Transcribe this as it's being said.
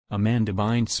Amanda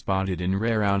Bynes spotted in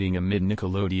rare outing amid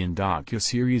Nickelodeon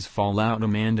docuseries Fallout.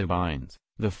 Amanda Bynes,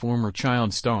 the former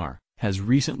child star, has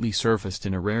recently surfaced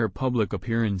in a rare public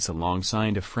appearance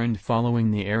alongside a friend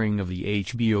following the airing of the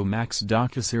HBO Max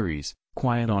docuseries,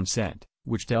 Quiet on Set,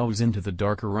 which delves into the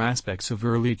darker aspects of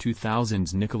early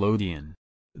 2000s Nickelodeon.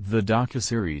 The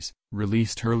docuseries,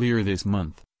 released earlier this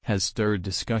month, has stirred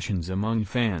discussions among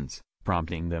fans,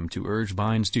 prompting them to urge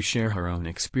Bynes to share her own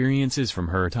experiences from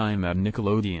her time at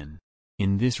Nickelodeon.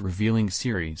 In this revealing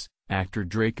series, actor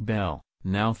Drake Bell,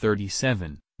 now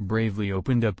 37, bravely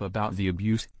opened up about the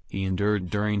abuse he endured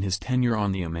during his tenure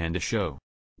on The Amanda Show.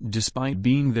 Despite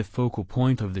being the focal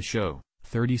point of the show,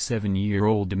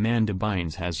 37-year-old Amanda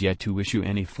Bynes has yet to issue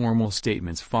any formal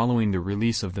statements following the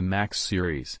release of the Max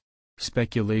series.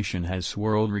 Speculation has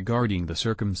swirled regarding the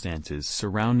circumstances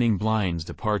surrounding Bynes'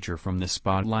 departure from the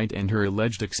spotlight and her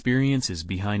alleged experiences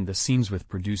behind the scenes with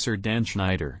producer Dan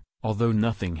Schneider, although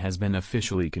nothing has been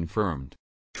officially confirmed.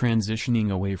 Transitioning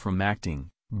away from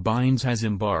acting, Bynes has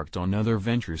embarked on other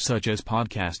ventures such as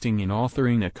podcasting and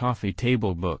authoring a coffee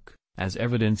table book, as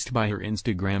evidenced by her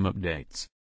Instagram updates.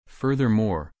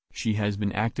 Furthermore, she has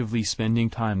been actively spending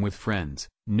time with friends,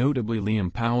 notably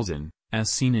Liam Paulsen, as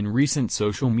seen in recent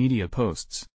social media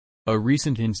posts. A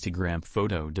recent Instagram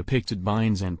photo depicted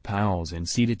Bynes and Paulsen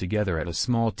seated together at a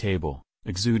small table,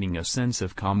 exuding a sense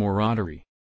of camaraderie.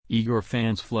 Eager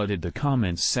fans flooded the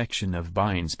comments section of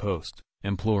Bynes' post,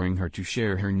 imploring her to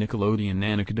share her Nickelodeon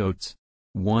anecdotes.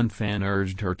 One fan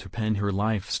urged her to pen her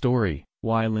life story,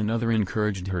 while another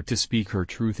encouraged her to speak her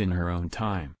truth in her own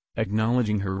time,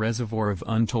 acknowledging her reservoir of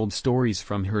untold stories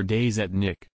from her days at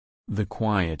Nick. The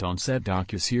Quiet on Set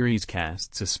docuseries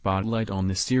casts a spotlight on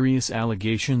the serious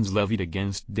allegations levied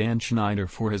against Dan Schneider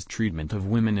for his treatment of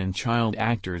women and child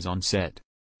actors on set.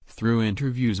 Through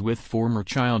interviews with former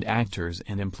child actors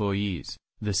and employees,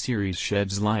 the series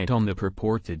sheds light on the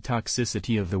purported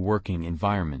toxicity of the working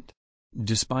environment.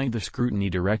 Despite the scrutiny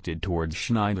directed towards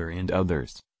Schneider and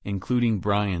others, including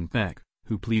Brian Peck,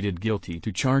 who pleaded guilty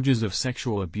to charges of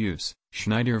sexual abuse,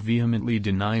 Schneider vehemently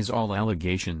denies all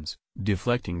allegations,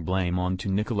 deflecting blame onto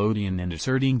Nickelodeon and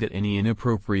asserting that any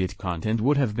inappropriate content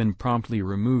would have been promptly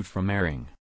removed from airing.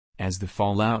 As the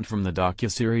fallout from the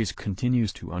docuseries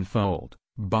continues to unfold,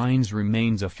 Bynes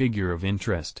remains a figure of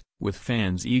interest, with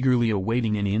fans eagerly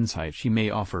awaiting any insight she may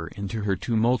offer into her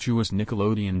tumultuous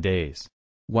Nickelodeon days.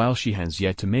 While she has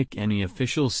yet to make any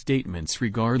official statements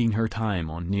regarding her time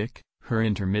on Nick, her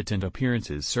intermittent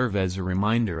appearances serve as a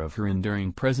reminder of her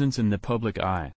enduring presence in the public eye.